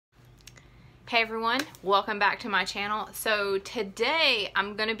Hey everyone, welcome back to my channel. So today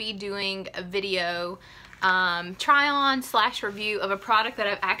I'm going to be doing a video try on / review of a product that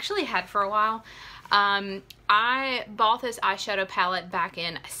I've actually had for a while. I bought this eyeshadow palette back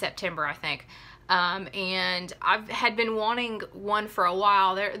in September, I think. And I've had been wanting one for a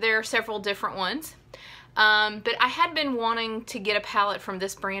while. There are several different ones. But I had been wanting to get a palette from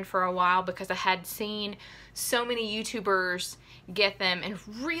this brand for a while because I had seen so many YouTubers get them and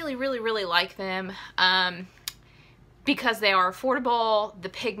really like them because they are affordable. The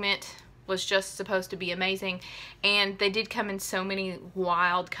pigment was just supposed to be amazing, and they did come in so many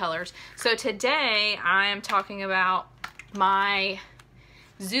wild colors. So today I am talking about my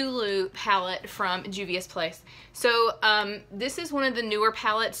Zulu palette from Juvia's place. So this is one of the newer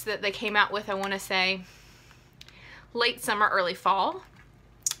palettes that they came out with, I want to say late summer, early fall.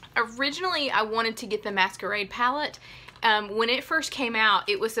 Originally I wanted to get the Masquerade palette. When it first came out,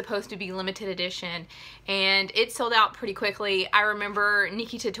 it was supposed to be limited edition, and it sold out pretty quickly. I remember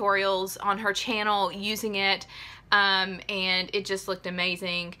Nikki Tutorials on her channel using it, and it just looked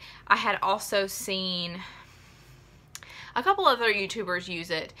amazing. I had also seen a couple other YouTubers use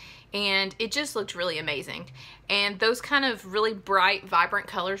it, and it just looked really amazing. And those kind of really bright, vibrant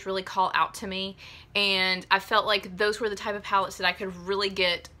colors really call out to me, and I felt like those were the type of palettes that I could really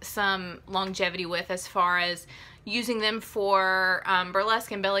get some longevity with, as far as using them for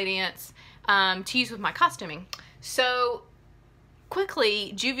burlesque and belly dance to use with my costuming. So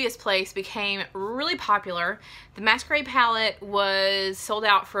quickly, Juvia's place became really popular. The Masquerade palette was sold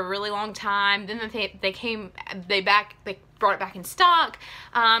out for a really long time. Then they brought it back in stock,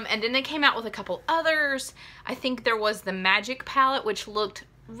 and then they came out with a couple others. I think there was the Magic palette, which looked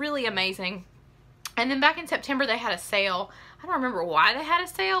really amazing. And then back in September they had a sale. I don't remember why they had a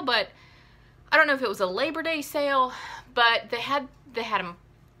sale, but I don't know if it was a Labor Day sale, but they had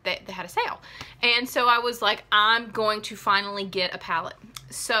a sale. And so I was like, I'm going to finally get a palette.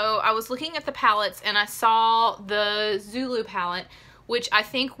 So I was looking at the palettes and I saw the Zulu palette, which I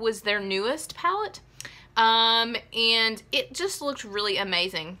think was their newest palette. And it just looked really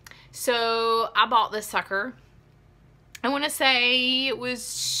amazing. So I bought this sucker. I want to say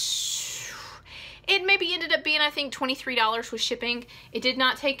it maybe ended up being, I think, $23 with shipping. It did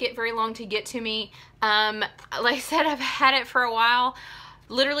not take it very long to get to me. Like I said, I've had it for a while.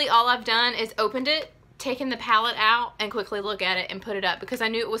 Literally all I've done is opened it, taken the palette out, and quickly look at it and put it up, because I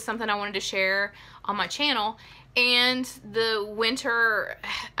knew it was something I wanted to share on my channel. And the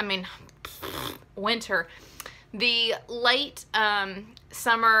the late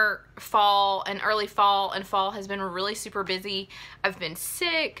summer, fall, and early fall and fall has been really super busy. I've been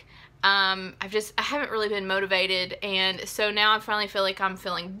sick. I haven't really been motivated, and so now I finally feel like I'm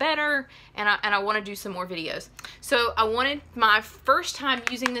feeling better, and I want to do some more videos. So I wanted my first time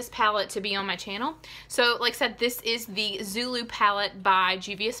using this palette to be on my channel. So like I said, this is the Zulu palette by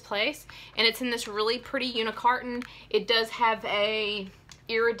Juvia's place, and it's in this really pretty unicarton. It does have a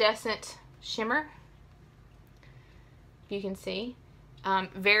iridescent shimmer, you can see.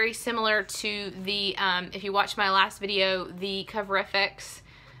 Very similar to the, if you watched my last video, the Cover FX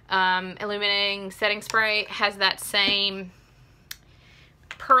illuminating setting spray has that same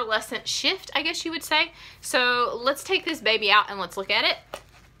pearlescent shift, I guess you would say. So let's take this baby out and let's look at it.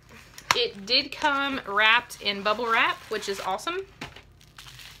 It did come wrapped in bubble wrap, which is awesome.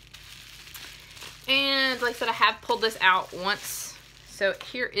 And like I said, I have pulled this out once. So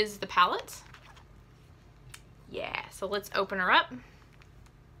here is the palette. Yeah, so let's open her up.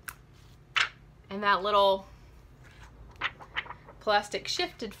 And that little plastic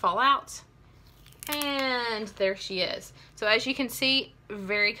shift did fall out, and there she is. So as you can see,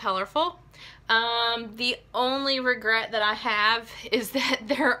 very colorful. The only regret that I have is that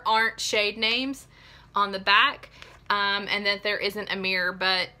there aren't shade names on the back, and that there isn't a mirror,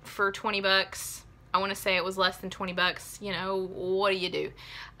 but for 20 bucks, I want to say it was less than 20 bucks, you know, what do you do?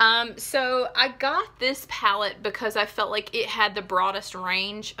 So I got this palette because I felt like it had the broadest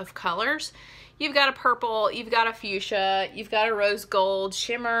range of colors. You've got a purple, you've got a fuchsia, you've got a rose gold,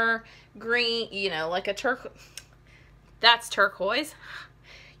 shimmer, green, you know, like a that's turquoise.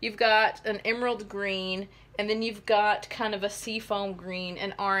 You've got an emerald green, and then you've got kind of a seafoam green,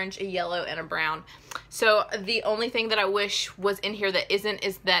 an orange, a yellow, and a brown. So the only thing that I wish was in here that isn't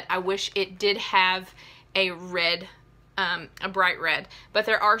is that I wish it did have a red, a bright red. But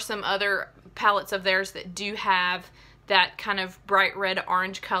there are some other palettes of theirs that do have that kind of bright red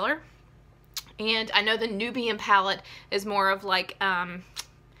orange color. And I know the Nubian palette is more of like a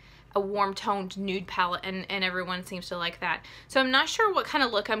warm toned nude palette, and everyone seems to like that. So I'm not sure what kind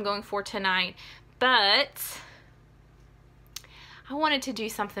of look I'm going for tonight, but I wanted to do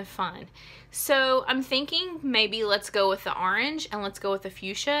something fun. So I'm thinking maybe let's go with the orange and let's go with the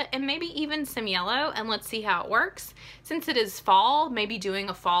fuchsia and maybe even some yellow, and let's see how it works. Since it is fall, maybe doing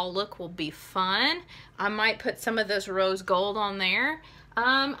a fall look will be fun. I might put some of this rose gold on there.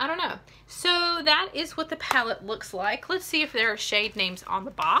 I don't know. So that is what the palette looks like. Let's see if there are shade names on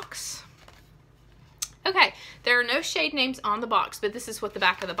the box. Okay, there are no shade names on the box, but this is what the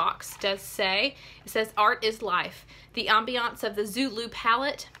back of the box does say. It says, "Art is life. The ambiance of the Zulu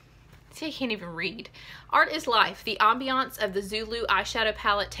palette." See, I can't even read. "Art is life. The ambiance of the Zulu eyeshadow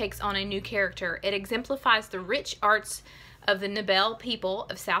palette takes on a new character. It exemplifies the rich arts of the Ndebele people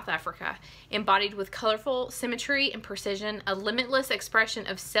of South Africa, embodied with colorful symmetry and precision, a limitless expression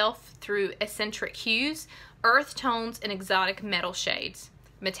of self through eccentric hues, earth tones, and exotic metallic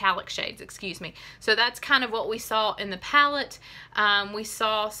shades, excuse me." So that's kind of what we saw in the palette. We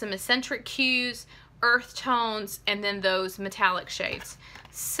saw some eccentric hues, earth tones, and then those metallic shades.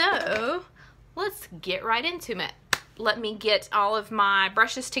 So let's get right into it. Let me get all of my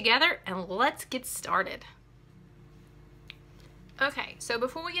brushes together and let's get started. Okay, so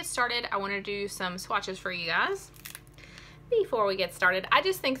before we get started, I want to do some swatches for you guys. Before we get started, I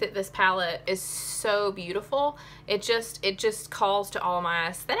just think that this palette is so beautiful. It just calls to all my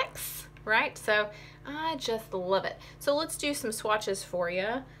aesthetics, right? So I just love it. So let's do some swatches for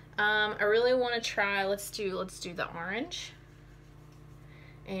you. I really want to try, let's do the orange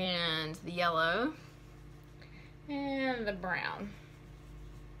and the yellow and the brown.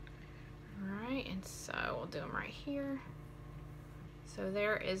 All right, and so we'll do them right here. So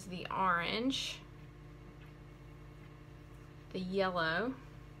there is the orange, the yellow,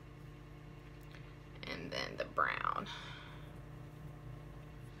 and then the brown.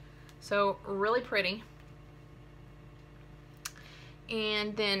 So really pretty.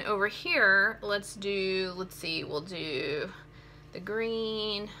 And then over here, let's see, we'll do the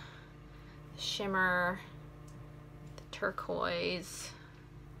green, the shimmer, the turquoise.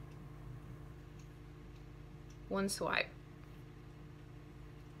 One swipe.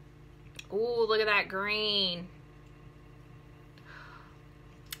 Ooh, look at that green.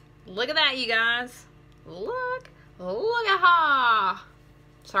 Look at that, you guys. Look at her.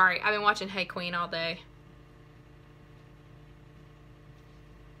 Sorry, I've been watching Hey Queen all day.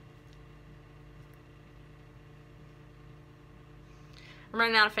 I'm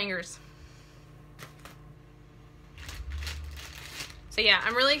running out of fingers. So yeah,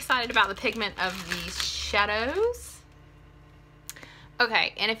 I'm really excited about the pigment of these shadows.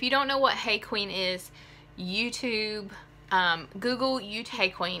 Okay, and if you don't know what Hey Queen is, YouTube, Google Hey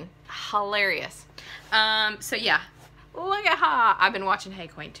Queen. Hilarious. So yeah, look at her. I've been watching Hey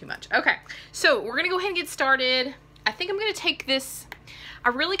Queen too much. Okay, so we're gonna go ahead and get started. I think I'm gonna take this, I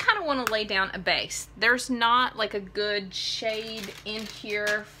really kind of want to lay down a base. There's not like a good shade in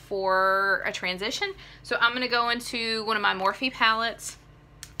here for a transition. So I'm gonna go into one of my Morphe palettes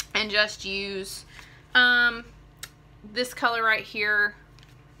and just use this color right here.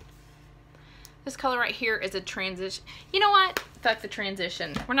 This color right here is a transition. You know what? Fuck the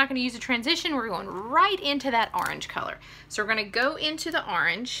transition. We're not going to use a transition. We're going right into that orange color. So we're going to go into the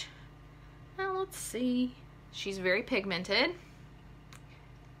orange. Now let's see. She's very pigmented.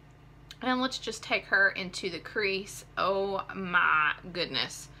 And let's just take her into the crease. Oh my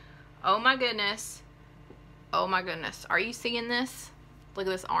goodness. Oh my goodness. Oh my goodness. Are you seeing this? Look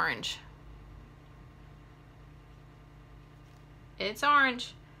at this orange. It's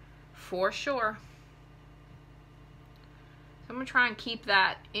orange. For sure. So I'm going to try and keep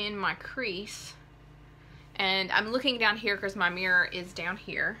that in my crease. And I'm looking down here because my mirror is down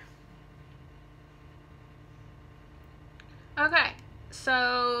here. Okay,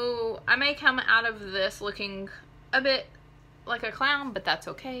 so I may come out of this looking a bit like a clown, but that's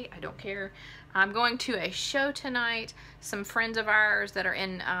okay. I don't care. I'm going to a show tonight. Some friends of ours that are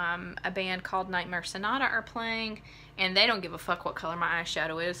in a band called Nightmare Sonata are playing, and they don't give a fuck what color my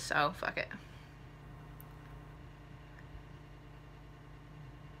eyeshadow is, so fuck it.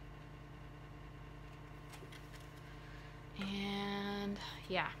 And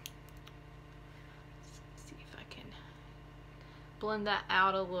yeah. Let's see if I can blend that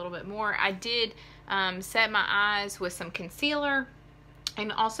out a little bit more. I did set my eyes with some concealer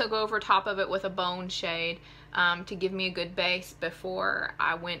and also go over top of it with a bone shade to give me a good base before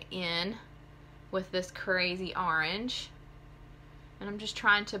I went in with this crazy orange. And I'm just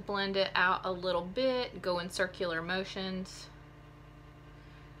trying to blend it out a little bit, go in circular motions,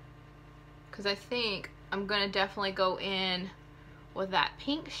 because I think I'm going to definitely go in with that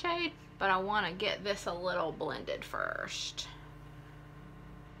pink shade, but I want to get this a little blended first.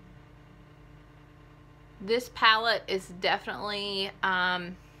 This palette is definitely,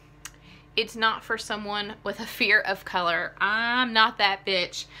 it's not for someone with a fear of color. I'm not that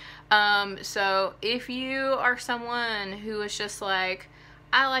bitch. So if you are someone who is just like,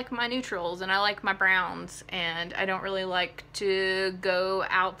 I like my neutrals and I like my browns and I don't really like to go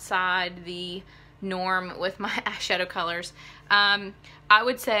outside the norm with my eyeshadow colors, I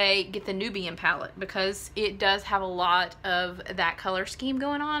would say get the Nubian palette because it does have a lot of that color scheme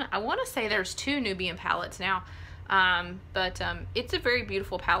going on. I want to say there's 2 Nubian palettes now, but it's a very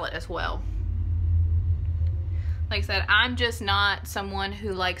beautiful palette as well. Like I said, I'm just not someone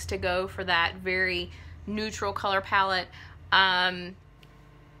who likes to go for that very neutral color palette.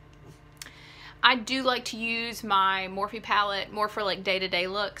 I do like to use my Morphe palette more for like day-to-day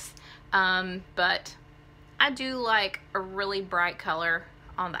looks, but I do like a really bright color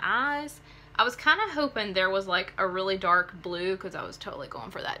on the eyes. I was kind of hoping there was like a really dark blue because I was totally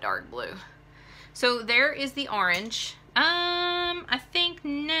going for that dark blue. So there is the orange. I think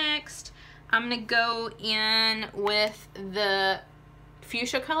next I'm gonna go in with the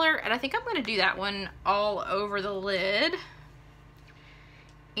fuchsia color, and I think I'm gonna do that one all over the lid.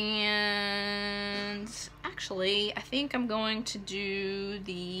 And actually, I think I'm going to do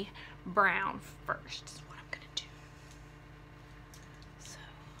the brown first. Is what I'm gonna do. So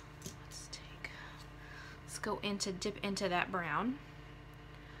let's go into dip into that brown.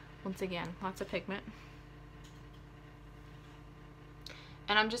 Once again, lots of pigment.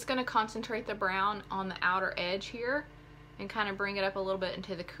 And I'm just gonna concentrate the brown on the outer edge here and kind of bring it up a little bit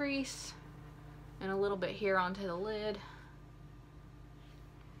into the crease and a little bit here onto the lid.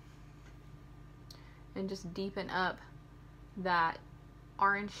 And just deepen up that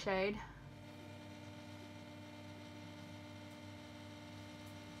orange shade.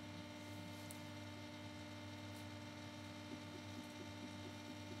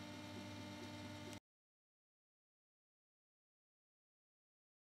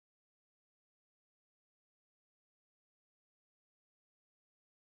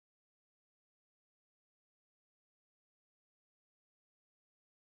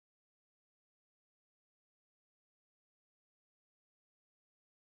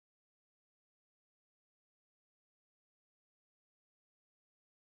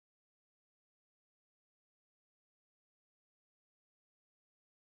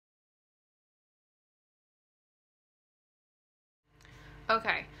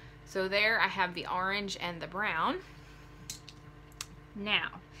 Okay, so there I have the orange and the brown. Now,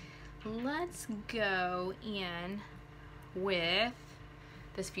 let's go in with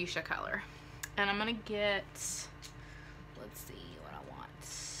this fuchsia color. And I'm gonna get, let's see what I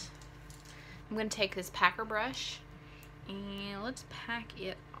want. I'm gonna take this packer brush and let's pack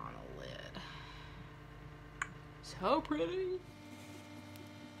it on a lid. So pretty.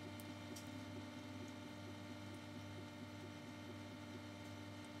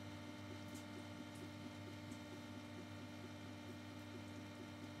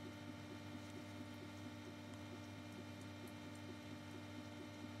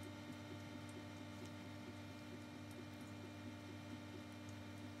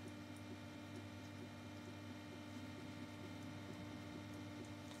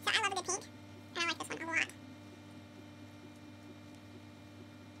 Pink, and I like this one a lot.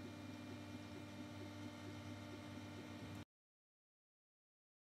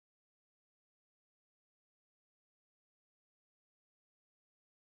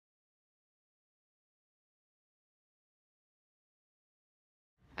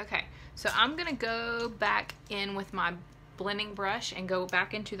 Okay, so I'm gonna go back in with my blending brush and go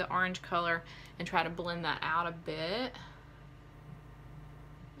back into the orange color and try to blend that out a bit.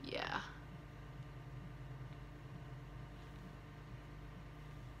 Yeah.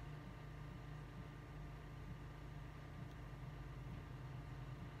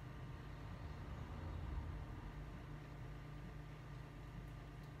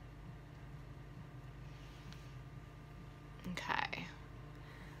 Okay.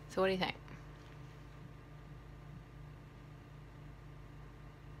 So what do you think?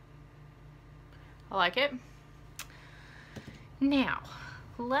 I like it. Now,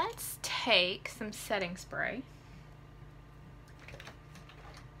 let's take some setting spray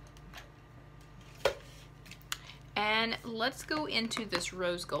and let's go into this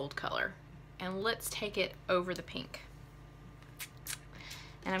rose gold color and let's take it over the pink.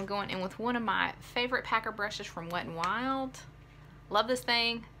 And I'm going in with one of my favorite packer brushes from Wet n Wild. Love this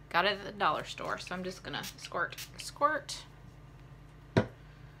thing. Got it at the dollar store, so I'm just gonna squirt, squirt. That's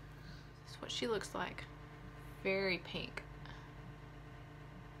what she looks like. Very pink.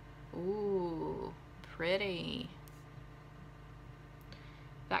 Ooh, pretty.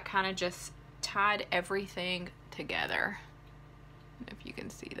 That kind of just tied everything together. If you can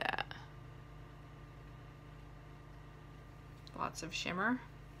see that. Lots of shimmer.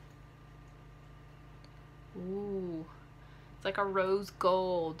 Ooh, it's like a rose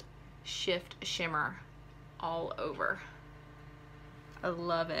gold shift shimmer all over. I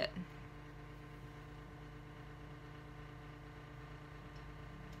love it.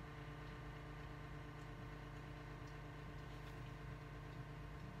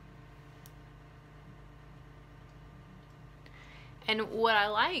 And what I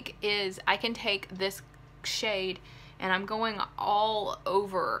like is I can take this shade and I'm going all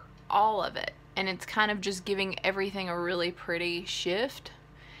over all of it, and it's kind of just giving everything a really pretty shift,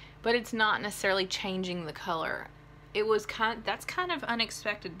 but it's not necessarily changing the color. It was that's kind of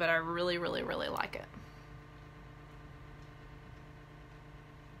unexpected, but I really like it.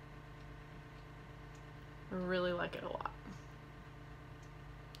 I really like it a lot.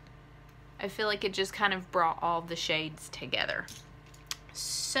 I feel like it just kind of brought all the shades together.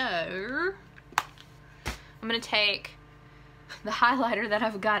 So I'm gonna take the highlighter that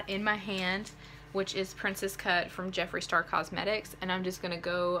I've got in my hand, which is Princess Cut from Jeffree Star Cosmetics, and I'm just gonna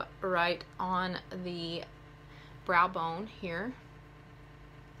go right on the brow bone here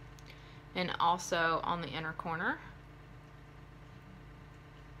and also on the inner corner.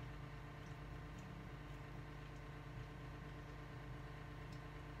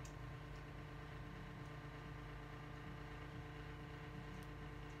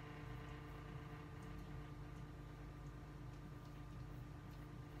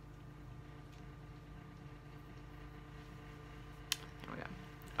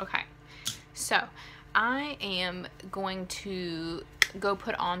 Okay, so I am going to go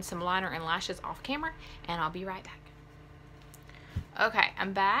put on some liner and lashes off camera, and I'll be right back. Okay,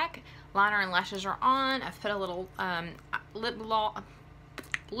 I'm back. Liner and lashes are on. I've put a little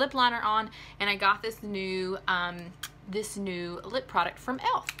lip liner on, and I got this new lip product from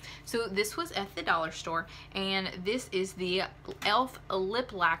e.l.f. So this was at the dollar store, and this is the e.l.f.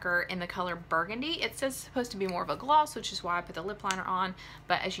 Lip Lacquer in the color Burgundy. It says it's supposed to be more of a gloss, which is why I put the lip liner on,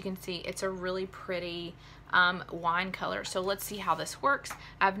 but as you can see, it's a really pretty wine color. So let's see how this works.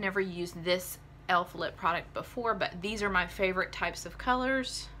 I've never used this e.l.f. lip product before, but these are my favorite types of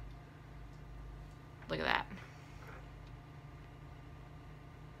colors. Look at that.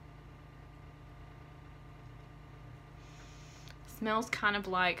 Smells kind of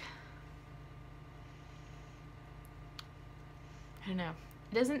like, I don't know,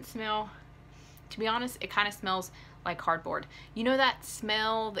 it doesn't smell, to be honest, it kind of smells like cardboard. You know that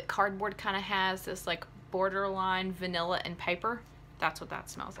smell that cardboard kind of has, this like borderline vanilla and paper? That's what that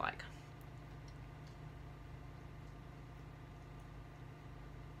smells like.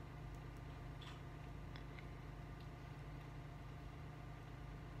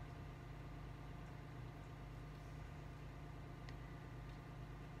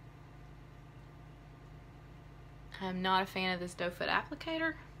 I'm not a fan of this doe foot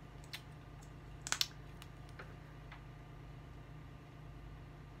applicator.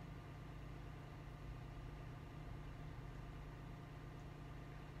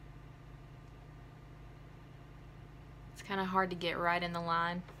 It's kind of hard to get right in the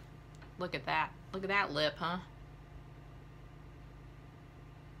line. Look at that. Look at that lip, huh?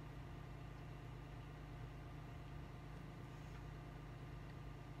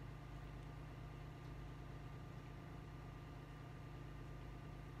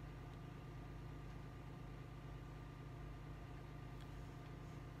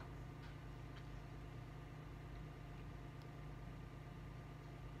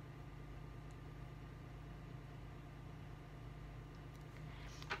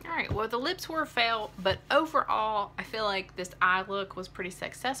 Alright, well the lips were a fail, but overall I feel like this eye look was pretty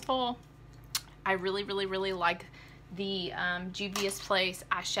successful. I really like the Juvia's Place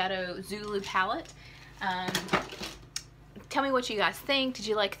Eyeshadow Zulu palette. Tell me what you guys think. Did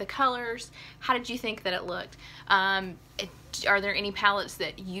you like the colors? How did you think that it looked? Are there any palettes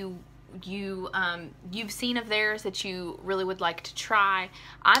that you've seen of theirs that you really would like to try?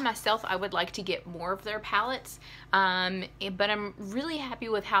 I would like to get more of their palettes, but I'm really happy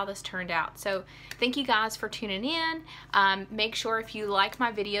with how this turned out. So thank you guys for tuning in. Make sure if you like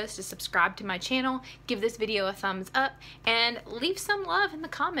my videos to subscribe to my channel, give this video a thumbs up, and leave some love in the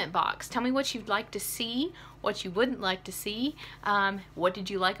comment box. Tell me what you'd like to see, what you wouldn't like to see. What did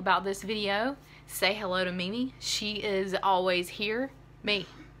you like about this video? Say hello to Mimi. She is always here.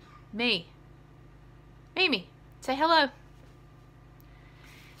 Mimi, say hello.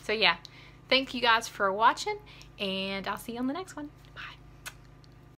 So yeah, thank you guys for watching, and I'll see you on the next one.